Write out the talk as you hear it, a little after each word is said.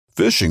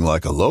Fishing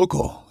like a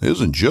local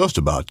isn't just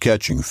about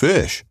catching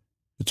fish.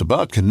 It's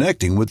about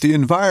connecting with the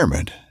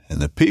environment and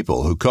the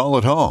people who call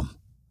it home.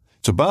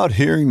 It's about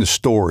hearing the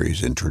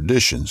stories and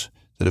traditions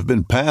that have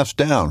been passed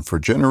down for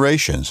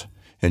generations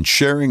and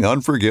sharing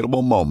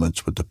unforgettable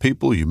moments with the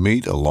people you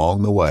meet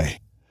along the way.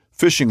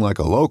 Fishing like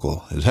a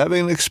local is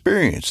having an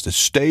experience that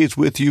stays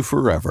with you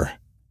forever.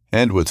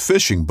 And with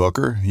Fishing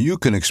Booker, you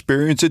can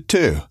experience it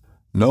too,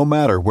 no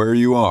matter where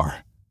you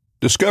are.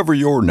 Discover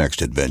your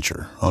next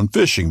adventure on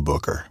Fishing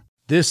Booker.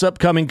 This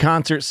upcoming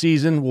concert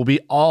season will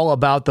be all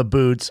about the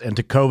boots, and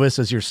Tecovas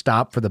is your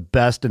stop for the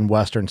best in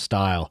Western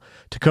style.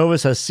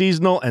 Tecovas has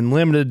seasonal and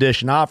limited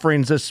edition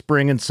offerings this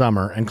spring and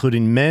summer,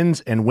 including men's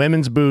and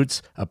women's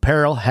boots,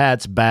 apparel,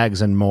 hats,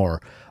 bags, and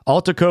more.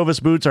 All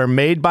Tecovas boots are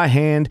made by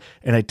hand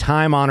in a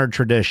time-honored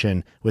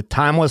tradition with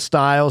timeless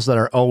styles that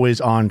are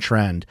always on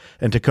trend.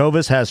 And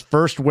Tecovas has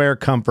first wear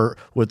comfort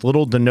with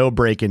little to no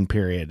break-in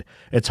period.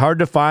 It's hard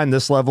to find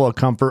this level of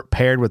comfort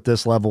paired with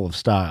this level of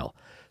style.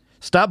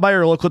 Stop by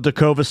your local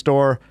Tecovas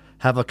store,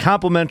 have a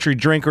complimentary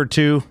drink or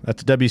two,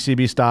 that's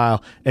WCB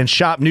style, and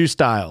shop new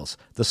styles.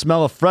 The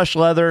smell of fresh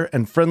leather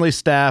and friendly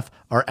staff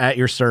are at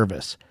your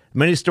service.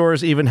 Many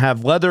stores even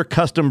have leather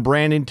custom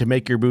branding to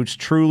make your boots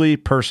truly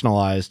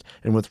personalized.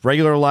 And with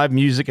regular live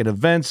music and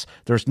events,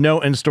 there's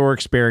no in-store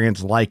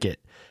experience like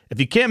it.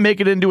 If you can't make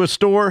it into a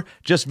store,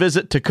 just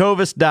visit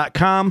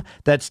tecovas.com.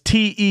 That's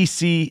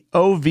TECOVAS.com.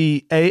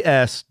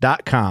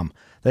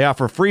 They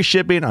offer free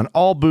shipping on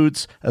all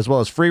boots, as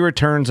well as free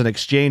returns and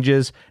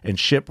exchanges, and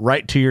ship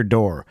right to your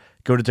door.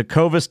 Go to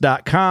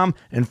tecovas.com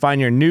and find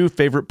your new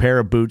favorite pair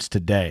of boots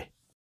today.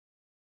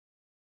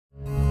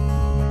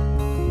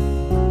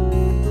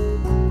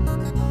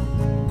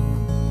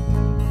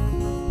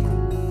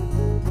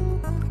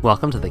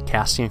 Welcome to the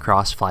Casting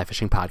Across Fly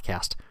Fishing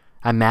Podcast.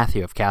 I'm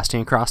Matthew of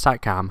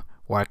castingacross.com,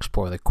 where I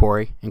explore the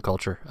quarry and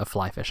culture of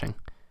fly fishing.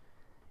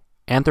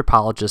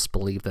 Anthropologists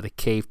believe that a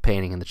cave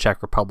painting in the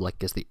Czech Republic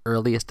is the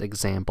earliest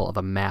example of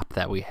a map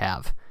that we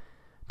have.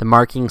 The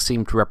markings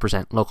seem to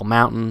represent local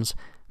mountains,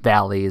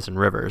 valleys, and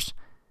rivers.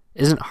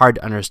 It isn't hard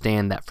to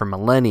understand that for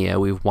millennia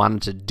we've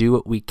wanted to do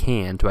what we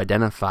can to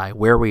identify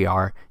where we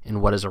are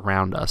and what is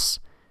around us.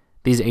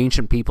 These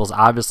ancient peoples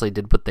obviously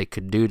did what they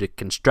could do to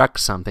construct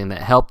something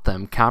that helped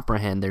them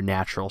comprehend their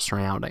natural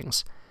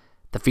surroundings.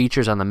 The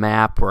features on the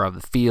map were of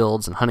the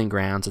fields and hunting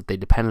grounds that they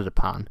depended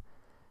upon.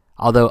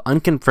 Although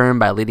unconfirmed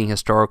by leading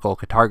historical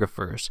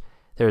cartographers,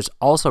 there is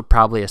also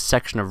probably a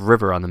section of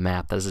river on the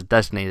map that is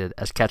designated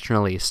as catch and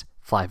release,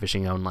 fly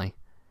fishing only.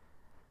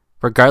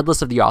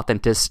 Regardless of the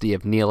authenticity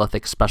of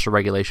Neolithic special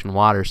regulation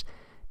waters,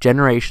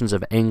 generations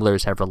of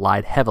anglers have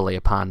relied heavily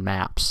upon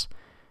maps.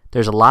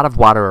 There's a lot of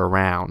water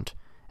around,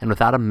 and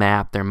without a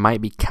map there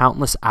might be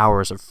countless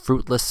hours of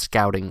fruitless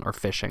scouting or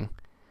fishing.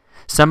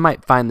 Some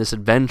might find this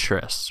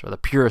adventurous, or the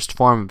purest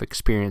form of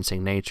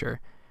experiencing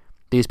nature.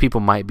 These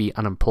people might be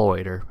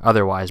unemployed or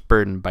otherwise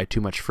burdened by too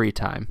much free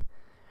time.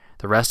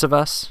 The rest of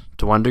us,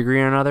 to one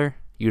degree or another,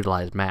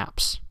 utilize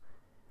maps.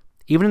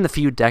 Even in the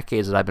few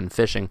decades that I've been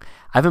fishing,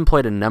 I've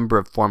employed a number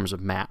of forms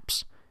of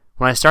maps.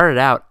 When I started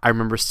out, I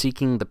remember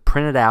seeking the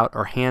printed out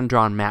or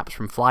hand-drawn maps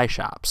from fly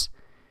shops.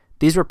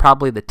 These were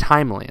probably the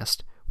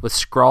timeliest, with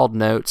scrawled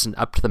notes and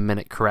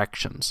up-to-the-minute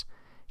corrections.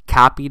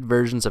 Copied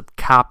versions of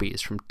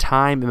copies from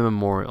time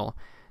immemorial,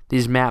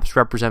 these maps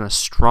represent a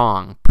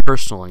strong,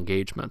 personal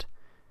engagement.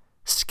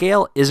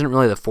 Scale isn't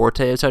really the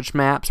forte of such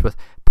maps, with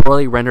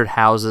poorly rendered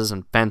houses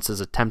and fences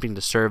attempting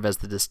to serve as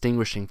the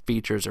distinguishing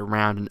features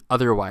around an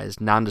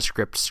otherwise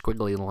nondescript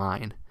squiggly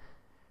line.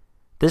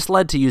 This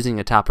led to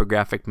using a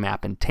topographic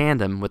map in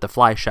tandem with the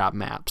fly shop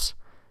maps.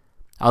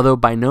 Although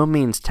by no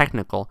means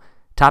technical,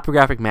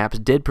 topographic maps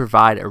did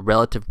provide a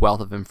relative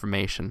wealth of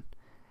information.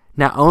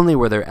 Not only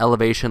were there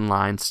elevation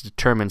lines to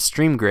determine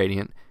stream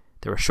gradient,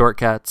 there were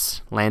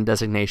shortcuts, land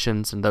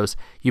designations, and those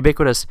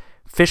ubiquitous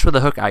fish with a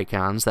hook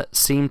icons that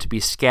seemed to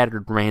be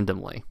scattered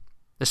randomly.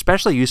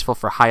 Especially useful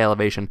for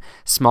high-elevation,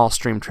 small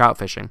stream trout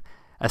fishing,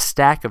 a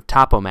stack of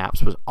topo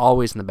maps was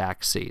always in the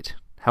back seat.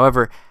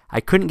 However, I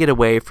couldn't get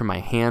away from my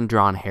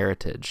hand-drawn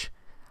heritage.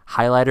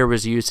 Highlighter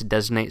was used to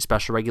designate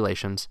special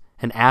regulations,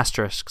 and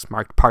asterisks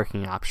marked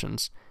parking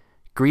options.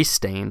 Grease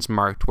stains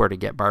marked where to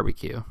get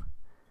barbecue.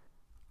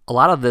 A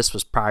lot of this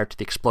was prior to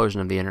the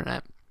explosion of the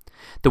internet.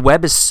 The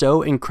web is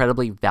so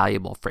incredibly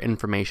valuable for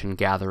information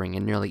gathering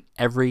in nearly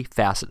every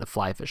facet of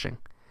fly fishing.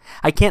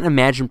 I can't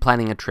imagine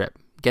planning a trip,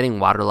 getting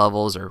water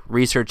levels, or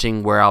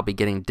researching where I'll be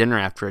getting dinner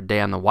after a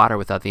day on the water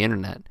without the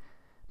internet.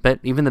 But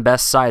even the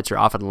best sites are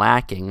often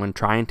lacking when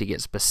trying to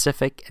get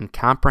specific and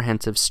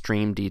comprehensive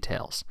stream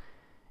details.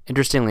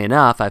 Interestingly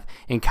enough, I've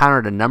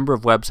encountered a number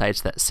of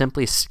websites that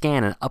simply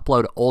scan and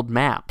upload old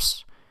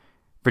maps.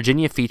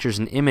 Virginia features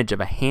an image of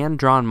a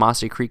hand-drawn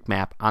Mossy Creek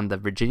map on the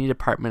Virginia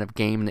Department of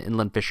Game and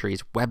Inland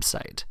Fisheries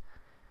website.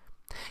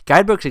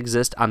 Guidebooks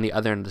exist on the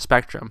other end of the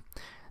spectrum.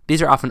 These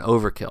are often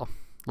overkill.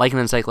 Like an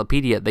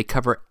encyclopedia, they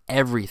cover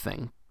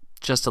everything,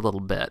 just a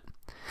little bit.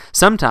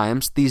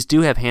 Sometimes these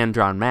do have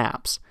hand-drawn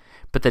maps,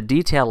 but the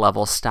detail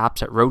level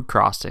stops at road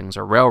crossings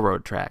or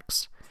railroad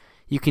tracks.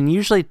 You can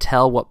usually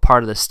tell what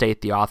part of the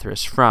state the author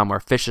is from or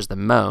fishes the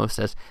most,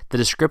 as the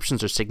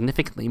descriptions are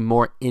significantly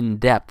more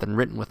in-depth and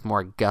written with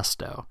more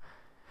gusto.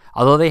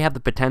 Although they have the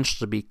potential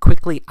to be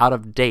quickly out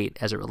of date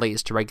as it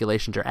relates to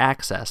regulations or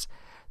access,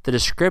 the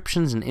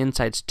descriptions and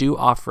insights do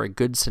offer a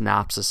good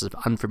synopsis of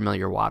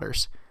unfamiliar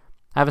waters.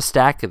 I have a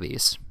stack of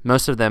these,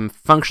 most of them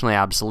functionally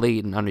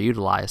obsolete and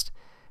underutilized,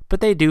 but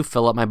they do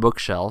fill up my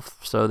bookshelf,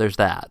 so there's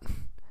that.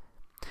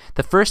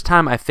 The first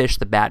time I fished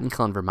the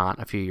Battenkill in Vermont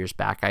a few years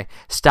back, I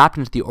stopped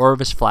into the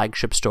Orvis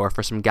flagship store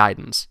for some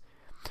guidance.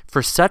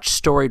 For such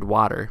storied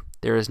water,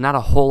 there is not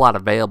a whole lot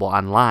available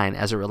online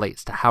as it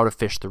relates to how to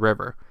fish the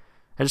river.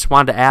 I just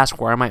wanted to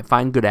ask where I might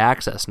find good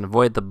access and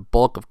avoid the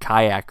bulk of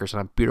kayakers on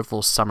a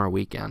beautiful summer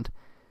weekend.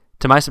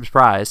 To my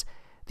surprise,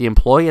 the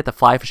employee at the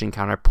fly fishing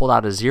counter pulled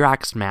out a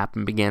Xerox map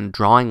and began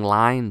drawing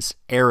lines,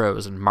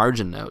 arrows, and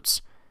margin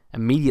notes.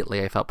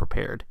 Immediately I felt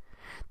prepared.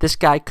 This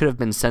guy could have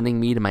been sending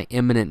me to my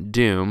imminent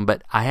doom,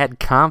 but I had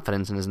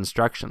confidence in his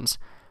instructions.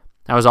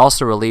 I was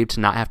also relieved to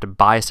not have to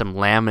buy some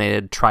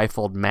laminated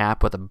trifold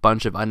map with a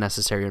bunch of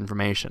unnecessary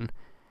information.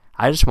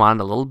 I just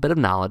wanted a little bit of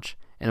knowledge,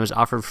 and it was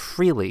offered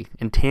freely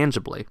and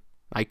tangibly.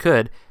 I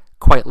could,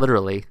 quite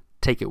literally,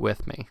 take it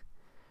with me.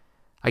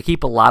 I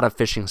keep a lot of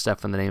fishing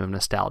stuff in the name of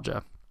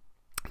nostalgia.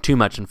 Too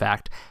much, in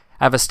fact.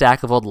 I have a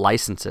stack of old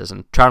licenses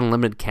and Trout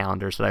Unlimited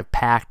calendars that I've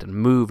packed and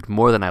moved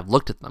more than I've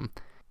looked at them.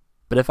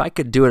 But if I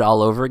could do it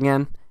all over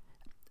again,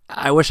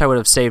 I wish I would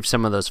have saved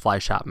some of those fly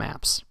shop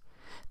maps.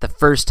 The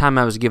first time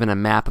I was given a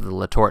map of the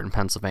Letort in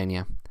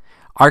Pennsylvania.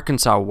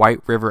 Arkansas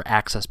White River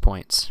access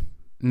points.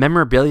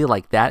 Memorabilia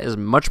like that is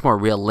much more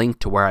real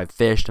linked to where I've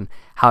fished and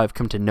how I've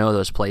come to know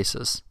those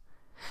places.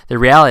 The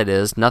reality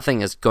is,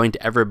 nothing is going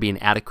to ever be an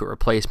adequate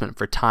replacement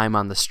for time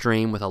on the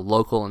stream with a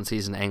local and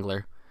seasoned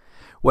angler.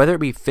 Whether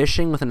it be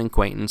fishing with an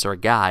acquaintance or a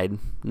guide,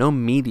 no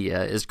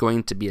media is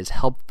going to be as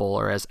helpful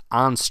or as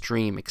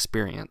on-stream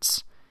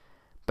experience.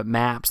 But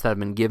maps that have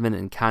been given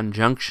in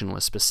conjunction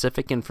with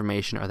specific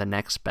information are the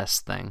next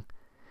best thing.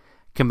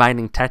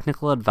 Combining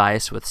technical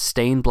advice with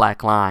stained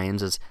black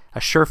lines is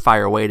a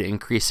surefire way to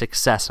increase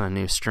success on a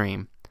new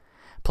stream.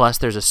 Plus,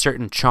 there's a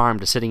certain charm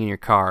to sitting in your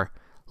car,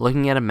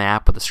 looking at a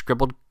map with the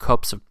scribbled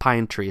copse of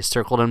pine trees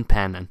circled in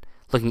pen and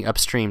looking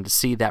upstream to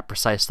see that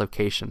precise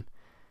location.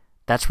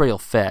 That's where you'll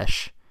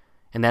fish,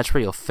 and that's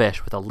where you'll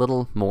fish with a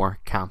little more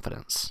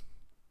confidence.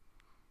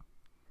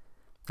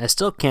 I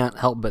still can't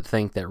help but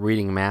think that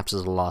reading maps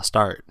is a lost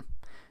art.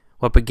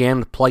 What began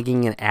with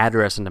plugging an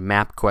address into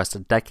MapQuest a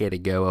decade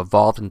ago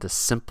evolved into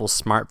simple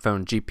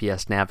smartphone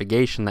GPS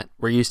navigation that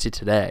we're used to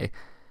today.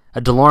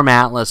 A DeLorme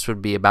Atlas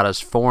would be about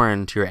as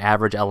foreign to your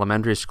average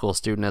elementary school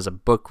student as a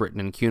book written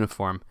in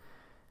cuneiform.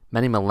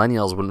 Many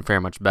millennials wouldn't fare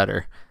much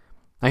better.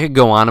 I could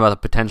go on about the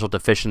potential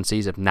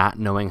deficiencies of not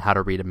knowing how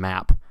to read a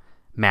map.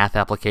 Math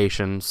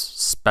applications,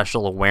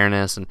 special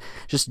awareness, and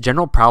just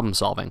general problem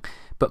solving.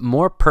 But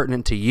more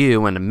pertinent to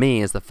you and to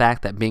me is the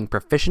fact that being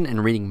proficient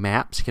in reading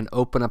maps can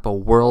open up a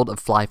world of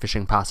fly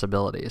fishing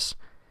possibilities.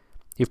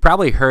 You've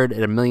probably heard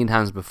it a million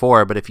times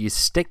before, but if you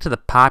stick to the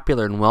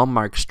popular and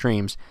well-marked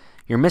streams,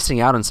 you're missing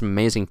out on some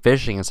amazing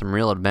fishing and some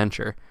real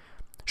adventure.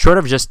 Short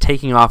of just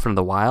taking off into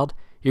the wild,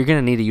 you're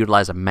going to need to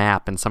utilize a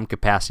map in some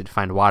capacity to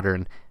find water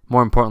and,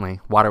 more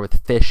importantly, water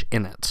with fish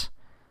in it.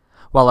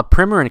 While a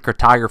primer in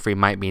cartography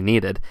might be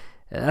needed,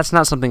 that's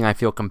not something I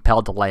feel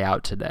compelled to lay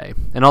out today.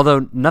 And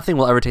although nothing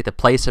will ever take the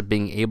place of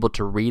being able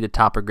to read a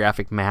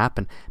topographic map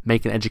and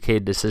make an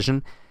educated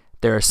decision,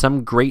 there are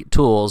some great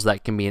tools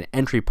that can be an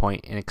entry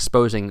point in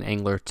exposing an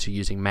angler to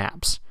using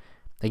maps.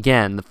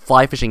 Again, the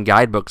fly fishing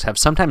guidebooks have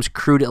sometimes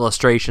crude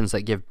illustrations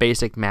that give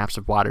basic maps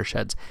of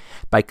watersheds.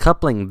 By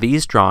coupling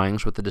these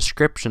drawings with the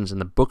descriptions in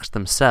the books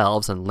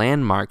themselves and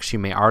landmarks you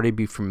may already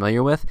be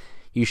familiar with,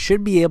 you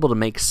should be able to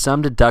make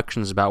some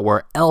deductions about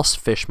where else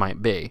fish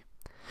might be.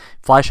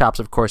 Fly shops,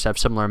 of course, have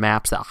similar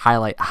maps that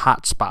highlight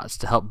hot spots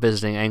to help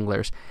visiting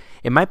anglers.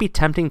 It might be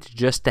tempting to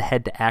just to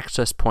head to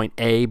access point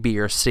A, B,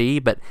 or C,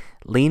 but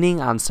leaning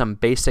on some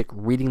basic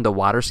reading the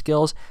water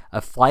skills,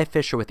 a fly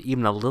fisher with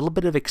even a little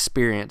bit of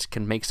experience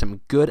can make some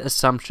good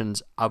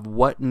assumptions of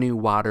what new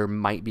water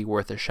might be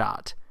worth a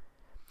shot.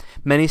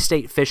 Many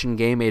state fish and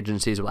game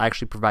agencies will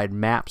actually provide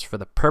maps for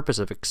the purpose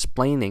of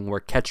explaining where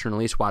catch and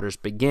release waters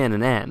begin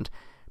and end.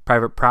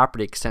 Private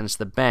property extends to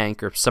the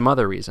bank or some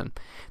other reason.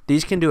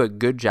 These can do a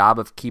good job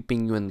of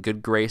keeping you in the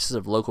good graces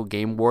of local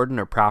game warden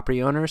or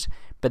property owners,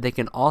 but they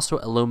can also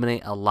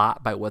illuminate a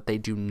lot by what they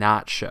do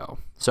not show.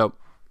 So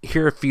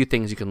here are a few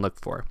things you can look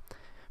for.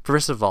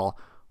 First of all,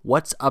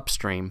 what's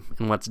upstream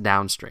and what's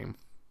downstream?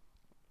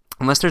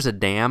 Unless there's a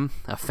dam,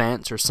 a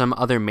fence, or some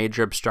other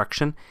major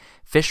obstruction,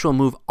 fish will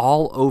move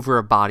all over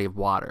a body of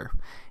water.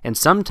 And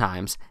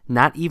sometimes,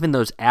 not even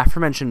those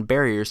aforementioned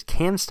barriers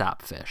can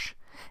stop fish.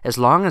 As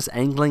long as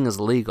angling is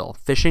legal,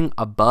 fishing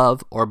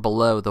above or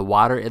below the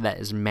water that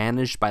is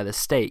managed by the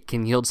state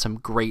can yield some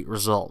great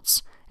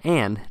results,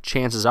 and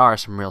chances are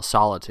some real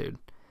solitude.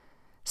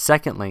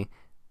 Secondly,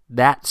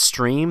 that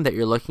stream that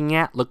you're looking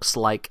at looks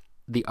like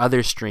the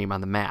other stream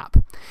on the map.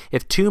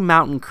 If two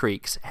mountain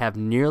creeks have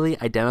nearly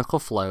identical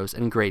flows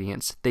and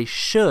gradients, they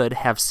should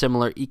have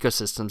similar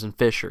ecosystems and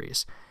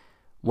fisheries.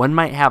 One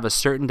might have a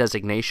certain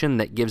designation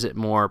that gives it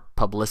more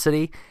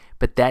publicity,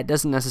 but that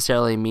doesn't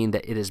necessarily mean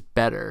that it is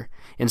better.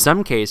 In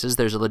some cases,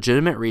 there's a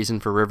legitimate reason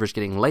for rivers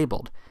getting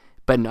labeled,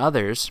 but in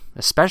others,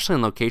 especially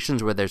in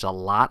locations where there's a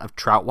lot of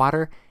trout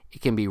water,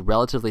 it can be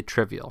relatively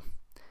trivial.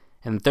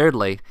 And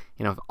thirdly,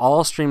 if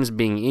all streams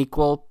being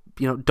equal,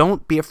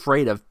 don't be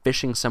afraid of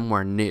fishing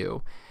somewhere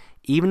new.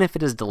 Even if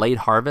it is delayed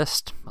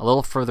harvest, a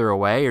little further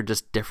away, or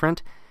just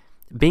different,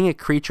 being a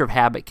creature of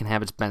habit can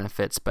have its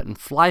benefits, but in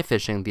fly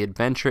fishing, the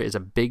adventure is a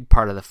big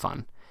part of the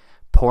fun.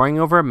 Poring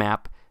over a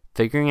map,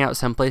 figuring out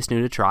someplace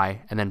new to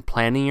try, and then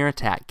planning your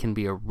attack can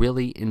be a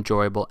really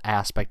enjoyable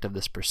aspect of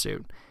this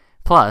pursuit.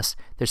 Plus,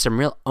 there's some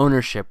real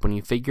ownership when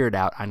you figure it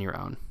out on your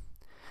own.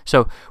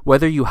 So,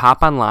 whether you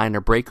hop online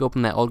or break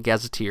open that old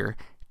gazetteer,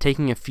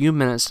 taking a few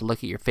minutes to look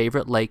at your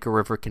favorite lake or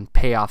river can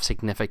pay off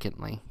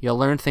significantly. You'll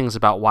learn things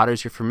about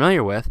waters you're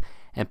familiar with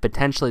and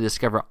potentially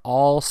discover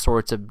all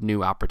sorts of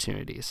new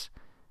opportunities.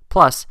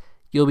 Plus,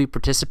 you'll be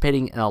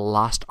participating in a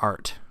lost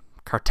art,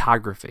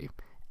 cartography,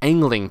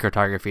 angling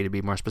cartography to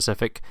be more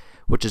specific,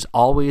 which is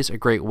always a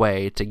great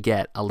way to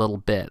get a little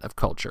bit of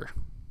culture.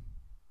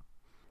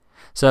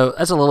 So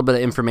that's a little bit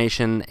of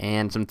information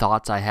and some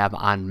thoughts I have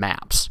on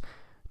maps.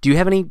 Do you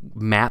have any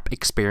map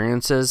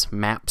experiences,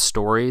 map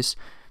stories?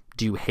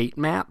 Do you hate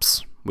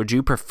maps? Would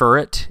you prefer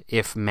it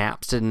if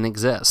maps didn't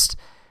exist?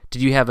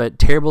 Did you have a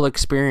terrible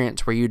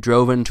experience where you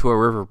drove into a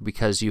river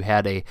because you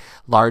had a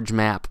large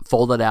map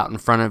folded out in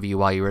front of you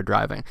while you were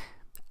driving?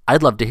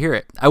 I'd love to hear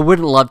it. I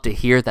wouldn't love to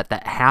hear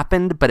that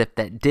happened, but if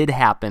that did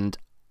happen,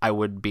 I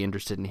would be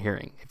interested in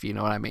hearing, if you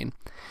know what I mean.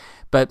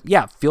 But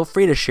yeah, feel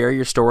free to share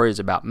your stories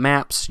about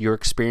maps, your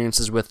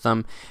experiences with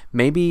them,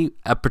 maybe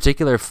a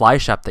particular fly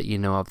shop that you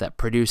know of that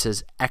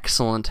produces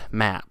excellent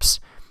maps.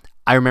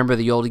 I remember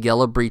the old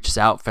Yellow Breeches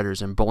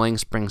Outfitters in Bowling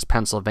Springs,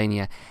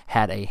 Pennsylvania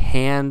had a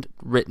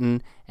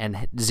handwritten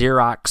and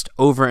Xeroxed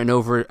over and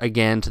over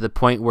again to the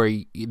point where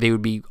they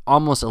would be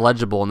almost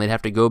illegible and they'd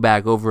have to go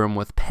back over them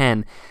with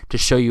pen to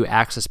show you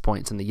access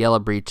points in the Yellow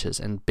Breeches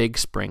and Big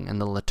Spring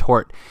and the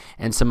Letort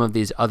and some of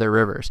these other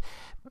rivers.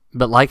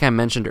 But like I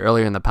mentioned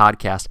earlier in the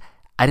podcast,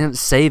 I didn't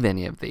save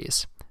any of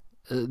these.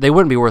 They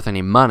wouldn't be worth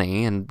any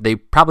money and they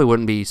probably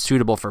wouldn't be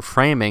suitable for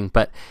framing,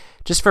 but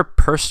just for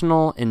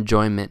personal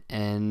enjoyment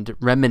and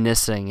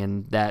reminiscing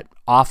and that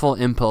awful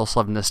impulse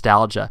of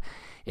nostalgia,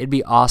 it'd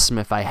be awesome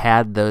if I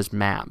had those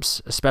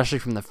maps, especially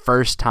from the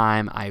first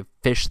time I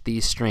fished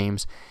these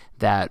streams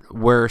that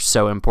were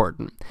so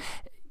important.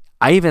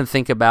 I even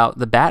think about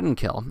the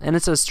Battenkill, and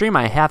it's a stream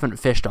I haven't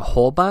fished a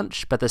whole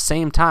bunch, but at the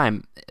same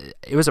time,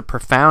 it was a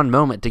profound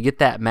moment to get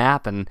that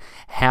map and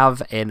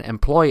have an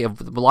employee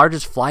of the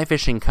largest fly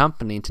fishing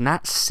company to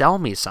not sell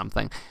me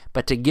something,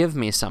 but to give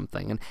me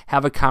something and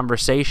have a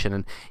conversation.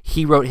 And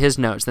he wrote his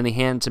notes, then he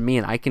handed it to me,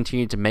 and I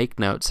continued to make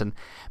notes. And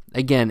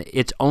again,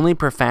 it's only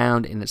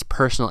profound in its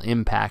personal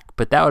impact,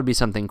 but that would be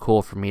something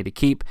cool for me to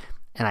keep,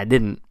 and I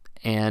didn't.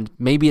 And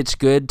maybe it's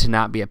good to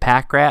not be a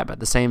pack rat, but at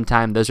the same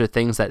time, those are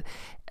things that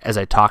as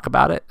I talk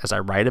about it, as I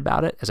write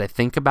about it, as I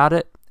think about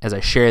it, as I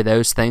share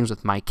those things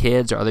with my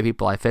kids or other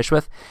people I fish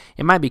with,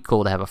 it might be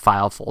cool to have a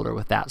file folder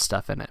with that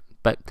stuff in it.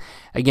 But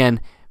again,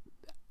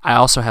 I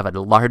also have a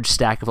large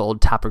stack of old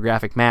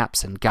topographic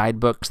maps and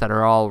guidebooks that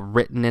are all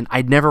written in.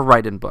 I'd never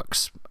write in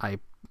books. I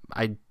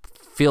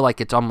feel like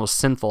it's almost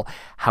sinful.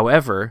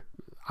 However,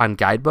 on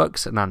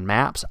guidebooks and on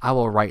maps, I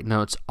will write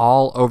notes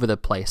all over the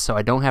place so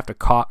I don't have to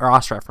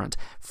cross-reference,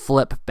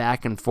 flip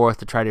back and forth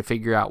to try to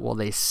figure out, well,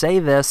 they say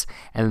this,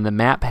 and then the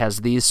map has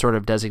these sort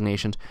of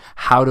designations.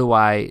 How do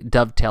I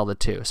dovetail the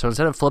two? So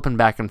instead of flipping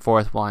back and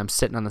forth while I'm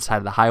sitting on the side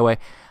of the highway,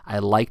 I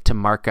like to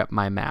mark up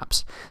my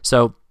maps.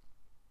 So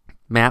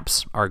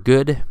maps are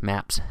good,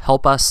 maps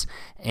help us,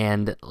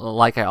 and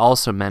like I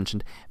also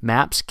mentioned,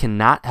 maps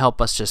cannot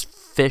help us just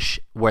fish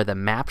where the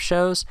map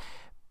shows,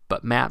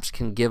 but maps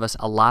can give us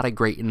a lot of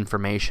great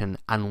information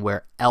on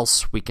where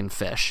else we can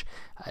fish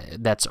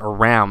that's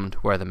around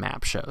where the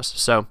map shows.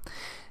 So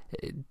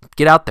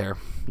get out there,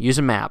 use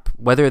a map,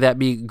 whether that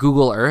be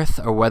Google Earth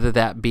or whether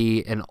that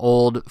be an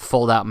old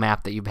fold-out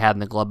map that you've had in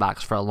the glove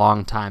box for a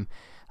long time.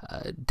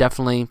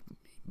 Definitely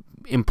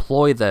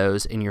employ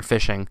those in your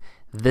fishing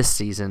this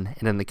season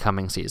and in the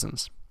coming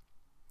seasons.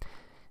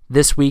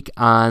 This week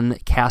on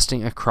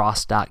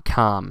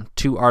castingacross.com,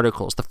 2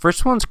 articles. The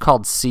first one's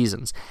called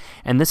Seasons,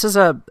 and this is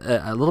a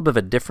little bit of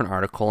a different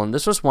article, and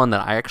this was one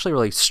that I actually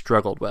really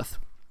struggled with.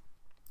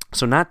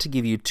 So not to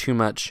give you too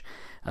much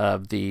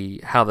of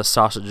how the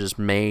sausage is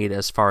made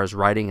as far as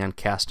writing on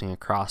Casting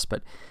Across,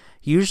 but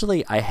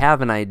usually I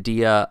have an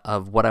idea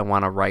of what I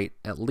want to write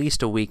at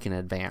least a week in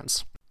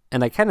advance.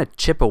 And I kind of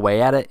chip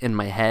away at it in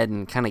my head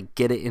and kind of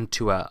get it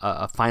into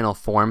a final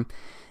form.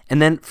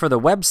 And then for the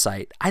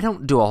website, I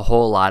don't do a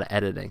whole lot of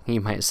editing.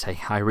 You might say,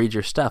 I read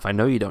your stuff. I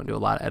know you don't do a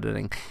lot of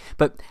editing.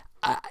 But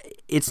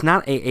it's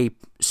not a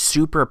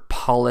super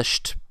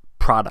polished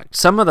product.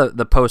 Some of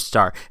the posts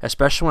are,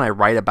 especially when I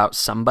write about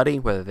somebody,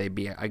 whether they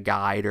be a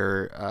guide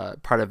or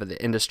part of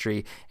the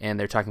industry, and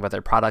they're talking about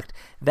their product,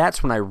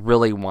 that's when I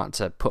really want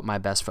to put my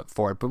best foot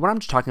forward. But when I'm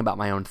just talking about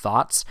my own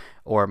thoughts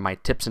or my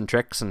tips and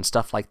tricks and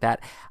stuff like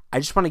that, I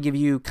just want to give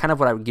you kind of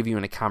what I would give you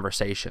in a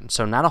conversation.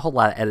 So not a whole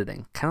lot of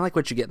editing, kind of like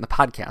what you get in the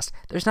podcast.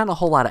 There's not a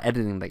whole lot of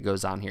editing that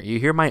goes on here. You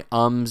hear my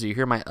ums, you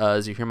hear my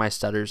uhs, you hear my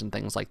stutters and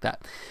things like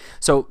that.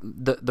 So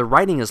the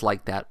writing is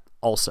like that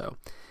also.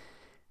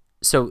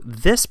 So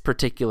this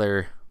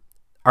particular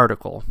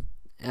article,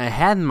 I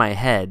had in my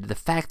head the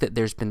fact that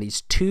there's been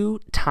these 2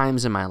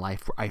 times in my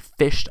life where I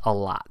fished a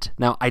lot.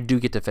 Now, I do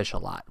get to fish a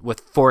lot with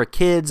 4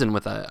 kids and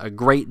with a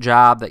great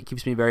job that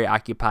keeps me very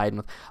occupied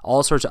and with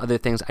all sorts of other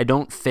things. I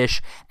don't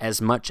fish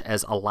as much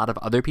as a lot of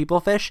other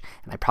people fish,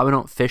 and I probably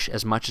don't fish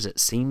as much as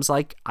it seems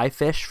like I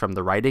fish from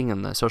the writing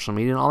and the social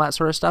media and all that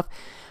sort of stuff,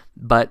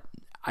 but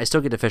I still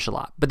get to fish a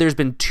lot. But there's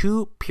been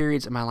 2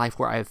 periods in my life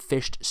where I've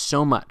fished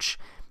so much.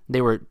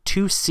 They were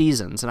 2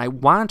 seasons, and I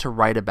wanted to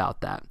write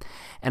about that.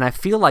 And I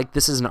feel like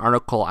this is an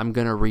article I'm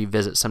going to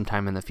revisit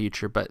sometime in the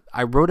future, but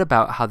I wrote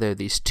about how there are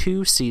these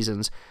 2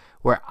 seasons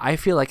where I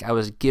feel like I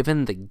was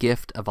given the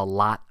gift of a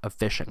lot of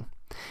fishing.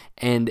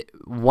 And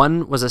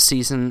one was a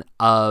season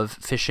of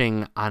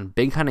fishing on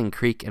Big Hunting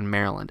Creek in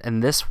Maryland,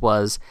 and this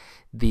was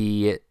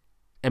the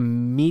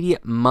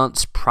immediate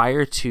months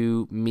prior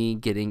to me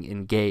getting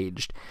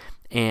engaged.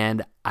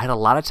 And I had a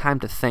lot of time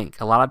to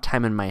think, a lot of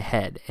time in my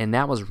head, and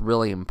that was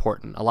really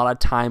important. A lot of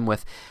time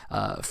with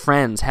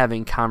friends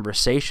having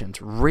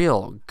conversations,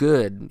 real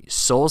good,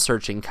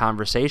 soul-searching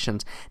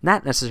conversations,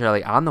 not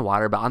necessarily on the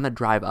water, but on the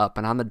drive up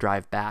and on the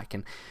drive back.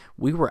 And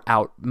we were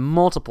out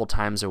multiple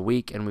times a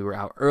week, and we were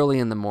out early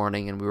in the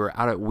morning, and we were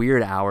out at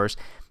weird hours,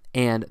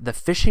 and the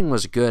fishing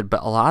was good,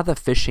 but a lot of the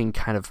fishing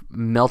kind of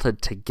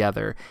melted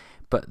together.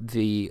 But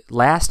the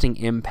lasting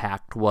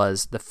impact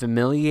was the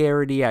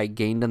familiarity I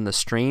gained in the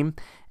stream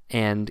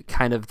and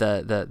kind of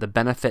the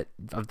benefit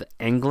of the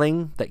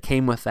angling that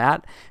came with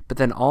that, but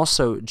then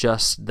also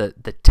just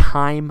the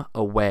time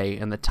away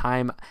and the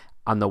time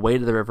on the way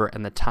to the river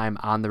and the time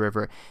on the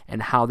river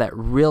and how that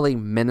really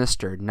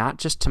ministered not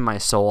just to my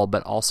soul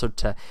but also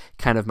to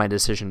kind of my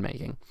decision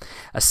making.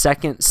 A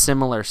second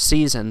similar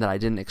season that I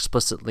didn't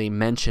explicitly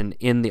mention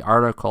in the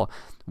article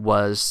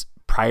was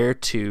prior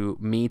to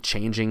me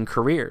changing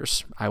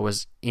careers. I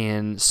was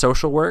in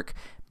social work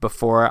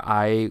before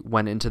I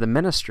went into the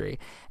ministry,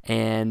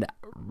 and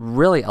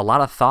really a lot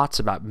of thoughts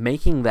about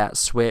making that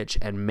switch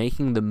and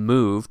making the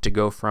move to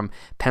go from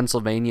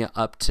Pennsylvania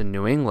up to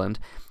New England.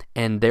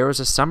 And there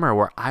was a summer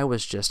where I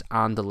was just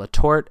on the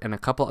Letort and a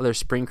couple other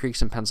spring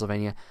creeks in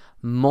Pennsylvania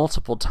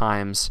multiple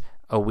times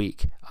a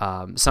week,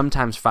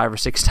 sometimes 5 or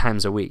 6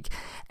 times a week.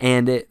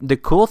 And the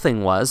cool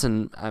thing was,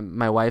 and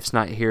my wife's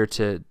not here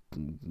to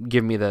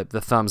give me the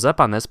thumbs up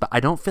on this, but I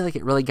don't feel like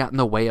it really got in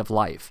the way of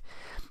life.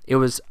 It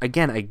was,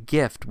 again, a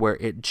gift where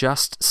it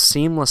just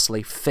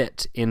seamlessly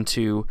fit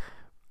into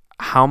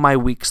how my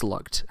weeks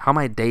looked, how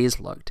my days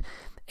looked.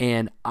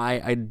 And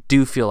I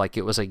do feel like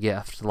it was a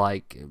gift.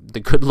 Like the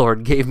good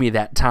Lord gave me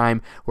that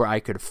time where I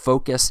could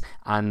focus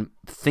on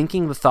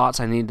thinking the thoughts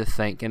I needed to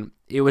think. And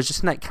it was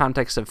just in that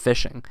context of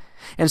fishing.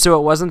 And so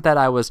it wasn't that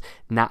I was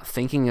not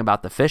thinking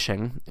about the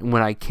fishing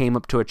when I came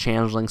up to a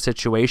challenging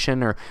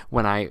situation or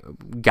when I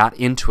got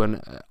into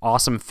an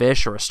awesome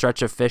fish or a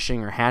stretch of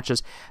fishing or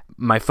hatches.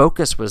 My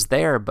focus was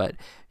there, but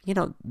you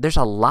know, there's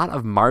a lot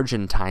of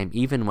margin time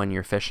even when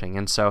you're fishing.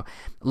 And so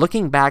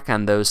looking back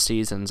on those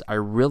seasons, I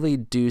really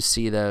do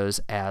see those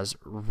as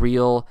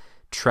real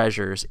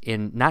treasures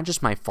in not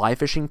just my fly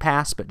fishing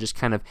past, but just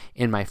kind of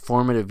in my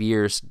formative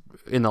years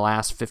in the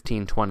last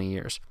 15, 20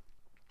 years.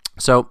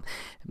 So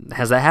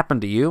has that happened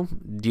to you?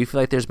 Do you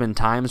feel like there's been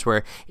times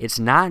where it's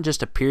not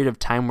just a period of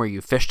time where you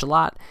fished a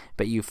lot,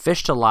 but you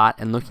fished a lot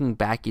and looking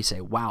back you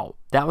say, wow,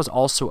 that was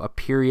also a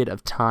period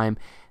of time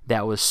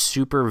that was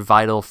super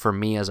vital for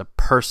me as a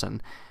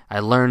person. I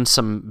learned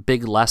some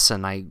big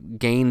lesson. I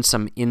gained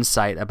some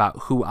insight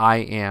about who I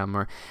am,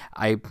 or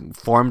I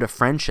formed a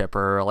friendship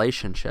or a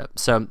relationship.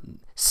 So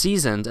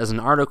seasons, as an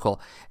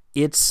article,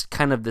 it's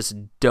kind of this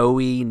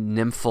doughy,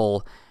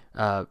 nymphal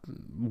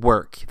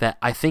work that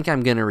I think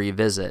I'm going to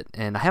revisit.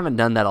 And I haven't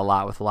done that a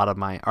lot with a lot of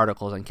my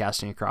articles on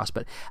Casting Across,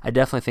 but I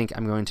definitely think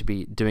I'm going to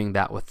be doing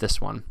that with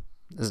this one.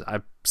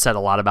 I've said a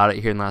lot about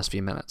it here in the last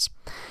few minutes.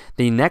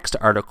 The next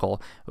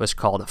article was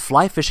called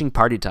Fly Fishing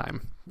Party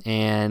Time,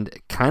 and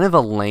kind of a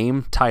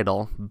lame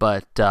title,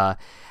 but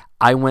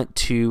I went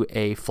to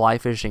a fly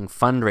fishing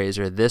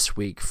fundraiser this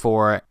week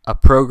for a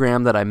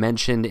program that I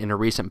mentioned in a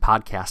recent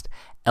podcast,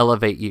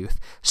 Elevate Youth.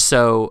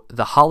 So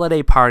the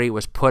holiday party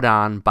was put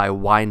on by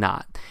Why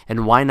Not?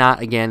 And Why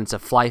Not, again, it's a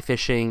fly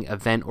fishing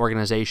event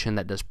organization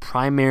that does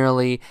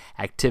primarily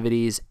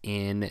activities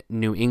in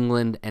New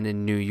England and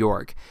in New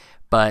York.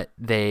 but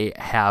they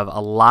have a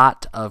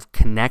lot of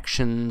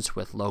connections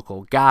with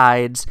local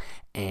guides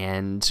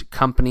and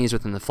companies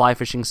within the fly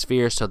fishing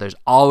sphere, so there's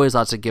always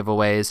lots of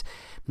giveaways.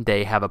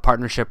 They have a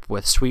partnership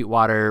with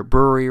Sweetwater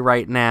Brewery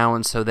right now,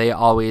 and so they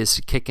always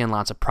kick in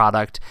lots of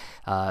product.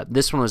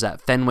 This one was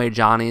at Fenway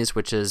Johnny's,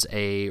 which is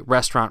a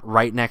restaurant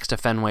right next to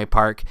Fenway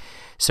Park.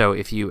 So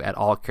if you at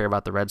all care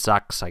about the Red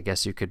Sox, I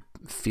guess you could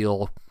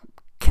feel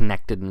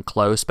connected and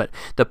close. But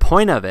the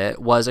point of it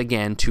was,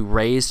 again, to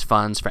raise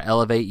funds for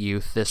Elevate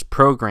Youth, this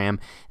program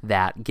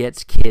that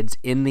gets kids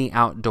in the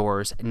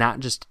outdoors, not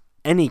just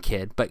any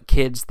kid, but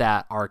kids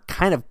that are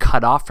kind of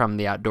cut off from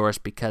the outdoors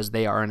because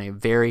they are in a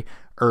very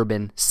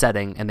urban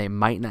setting and they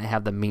might not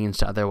have the means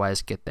to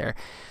otherwise get there.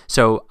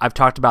 So I've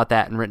talked about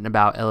that and written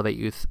about Elevate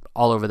Youth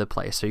all over the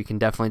place. So you can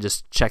definitely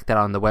just check that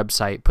out on the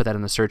website, put that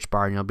in the search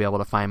bar, and you'll be able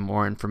to find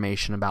more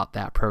information about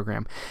that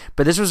program.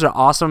 But this was an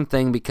awesome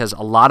thing because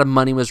a lot of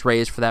money was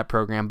raised for that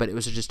program, but it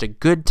was just a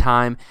good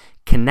time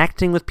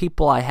connecting with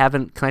people I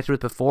haven't connected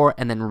with before,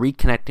 and then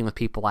reconnecting with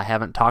people I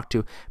haven't talked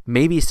to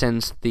maybe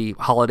since the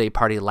holiday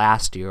party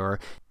last year, or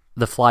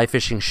the fly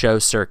fishing show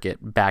circuit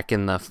back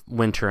in the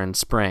winter and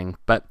spring.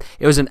 But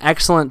it was an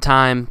excellent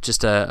time,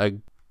 just a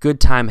good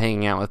time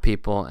hanging out with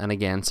people, and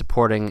again,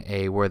 supporting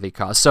a worthy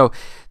cause. So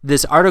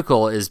this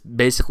article is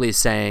basically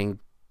saying,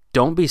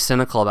 don't be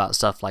cynical about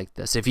stuff like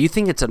this. If you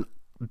think it's a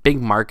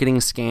big marketing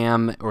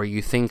scam, or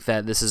you think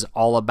that this is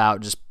all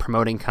about just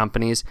promoting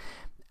companies,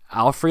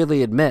 I'll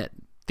freely admit,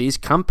 these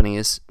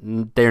companies,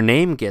 their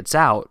name gets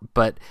out,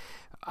 but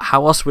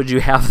how else would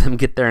you have them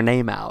get their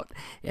name out?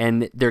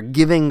 And they're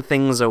giving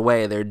things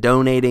away. They're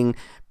donating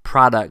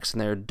products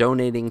and they're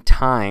donating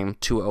time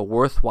to a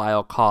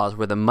worthwhile cause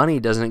where the money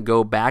doesn't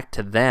go back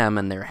to them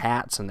and their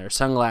hats and their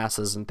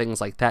sunglasses and things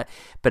like that,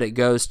 but it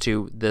goes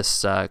to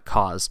this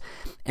cause.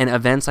 And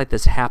events like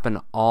this happen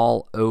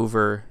all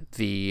over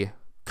the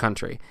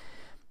country.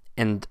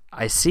 And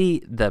I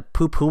see the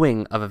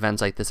poo-pooing of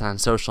events like this on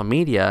social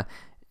media,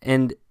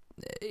 and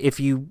if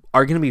you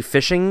are going to be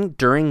fishing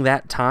during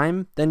that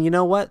time, then you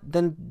know what?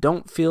 Then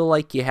don't feel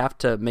like you have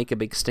to make a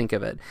big stink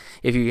of it.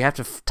 If you have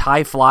to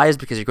tie flies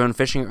because you're going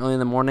fishing early in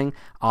the morning,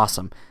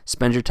 awesome.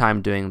 Spend your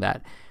time doing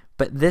that.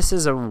 But this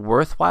is a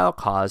worthwhile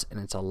cause, and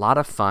it's a lot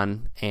of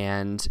fun.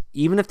 And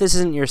even if this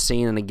isn't your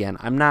scene, and again,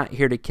 I'm not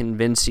here to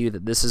convince you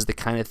that this is the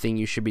kind of thing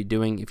you should be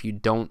doing if you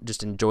don't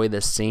just enjoy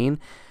this scene,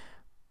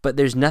 but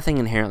there's nothing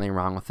inherently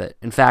wrong with it.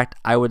 In fact,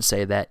 I would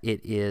say that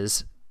it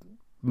is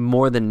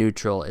more than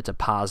neutral. It's a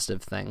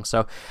positive thing.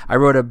 So I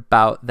wrote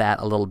about that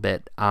a little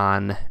bit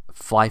on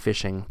Fly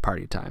Fishing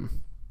Party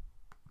Time.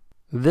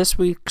 This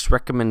week's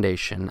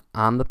recommendation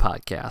on the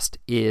podcast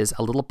is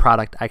a little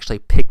product I actually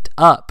picked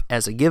up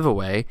as a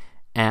giveaway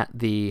at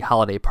the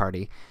holiday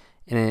party,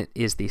 and it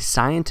is the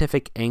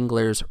Scientific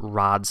Angler's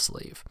Rod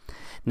Sleeve.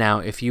 Now,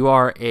 if you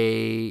are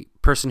a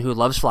person who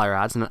loves fly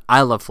rods, and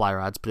I love fly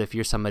rods, but if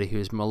you're somebody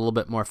who's a little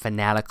bit more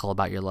fanatical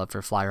about your love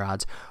for fly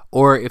rods,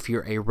 or if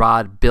you're a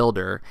rod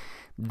builder,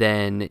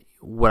 then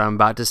what I'm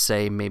about to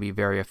say may be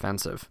very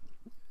offensive.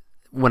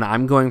 When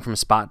I'm going from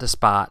spot to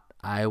spot,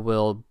 I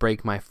will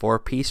break my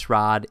 4-piece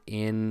rod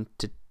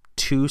into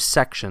 2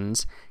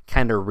 sections,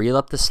 kind of reel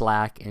up the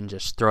slack, and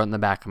just throw it in the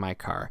back of my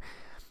car.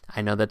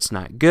 I know that's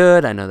not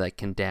good. I know that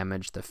can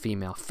damage the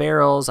female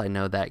ferrules. I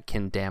know that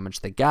can damage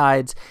the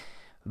guides,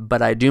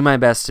 but I do my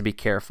best to be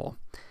careful.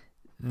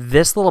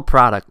 This little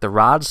product, the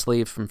Rod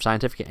Sleeve from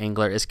Scientific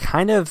Angler, is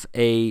kind of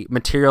a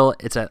material.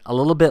 It's a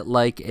little bit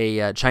like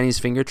a Chinese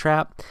finger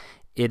trap.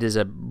 It is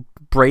a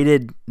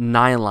braided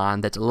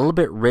nylon that's a little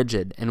bit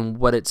rigid, and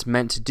what it's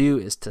meant to do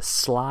is to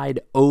slide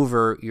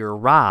over your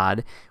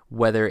rod,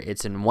 whether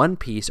it's in one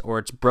piece or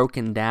it's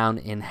broken down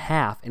in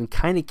half, and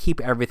kind of keep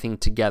everything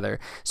together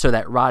so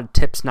that rod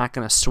tip's not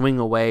going to swing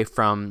away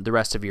from the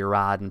rest of your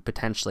rod and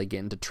potentially get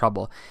into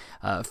trouble.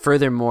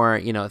 Furthermore,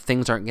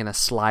 things aren't going to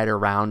slide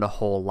around a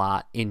whole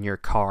lot in your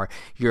car.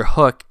 Your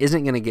hook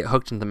isn't going to get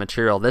hooked into the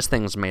material this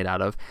thing's made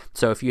out of.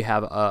 So if you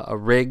have a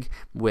rig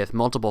with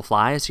multiple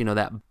flies,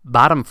 that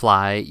bottom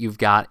fly you've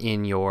got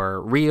in your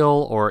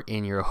reel or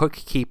in your hook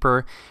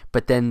keeper,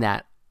 but then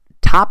that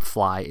top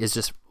fly is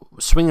just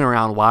swinging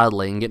around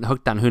wildly and getting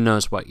hooked on who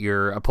knows what,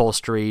 your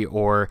upholstery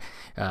or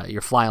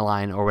your fly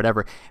line or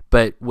whatever.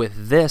 But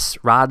with this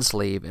rod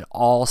sleeve, it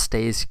all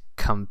stays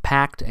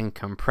compact and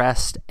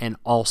compressed and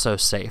also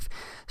safe.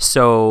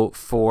 So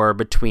for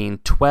between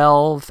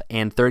 $12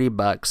 and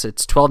 $30,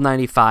 it's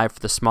 $12.95 for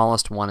the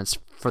smallest one. It's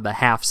for the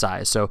half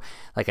size, so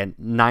like a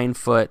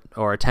 9-foot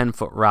or a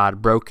 10-foot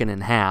rod broken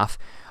in half,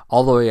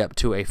 all the way up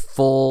to a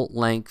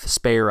full-length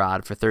spey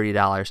rod for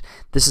 $30.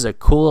 This is a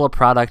cool little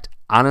product.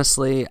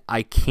 Honestly,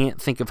 I can't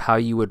think of how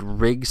you would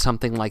rig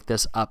something like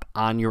this up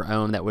on your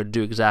own that would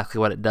do exactly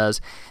what it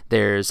does.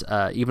 There's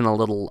even a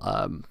little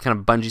kind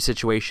of bungee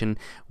situation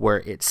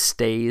where it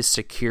stays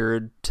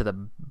secured to the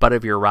butt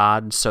of your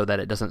rod so that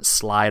it doesn't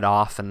slide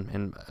off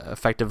and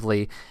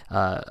effectively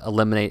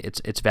eliminate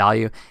its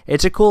value.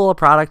 It's a cool little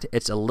product.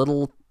 It's a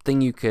little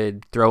thing you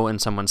could throw in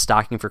someone's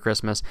stocking for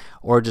Christmas,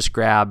 or just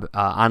grab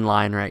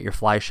online or at your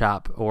fly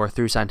shop or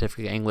through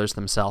Scientific Anglers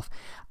themselves.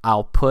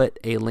 I'll put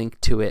a link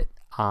to it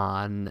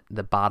on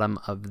the bottom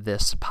of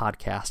this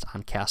podcast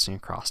on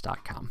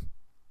castingacross.com.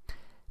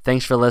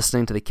 Thanks for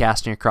listening to the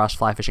Casting Across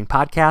Fly Fishing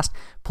Podcast.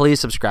 Please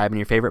subscribe in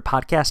your favorite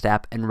podcast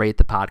app and rate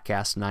the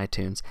podcast in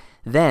iTunes.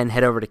 Then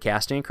head over to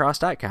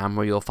castingacross.com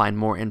where you'll find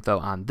more info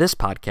on this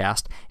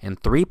podcast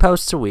and 3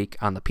 posts a week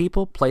on the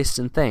people, places,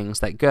 and things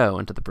that go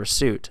into the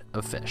pursuit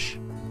of fish.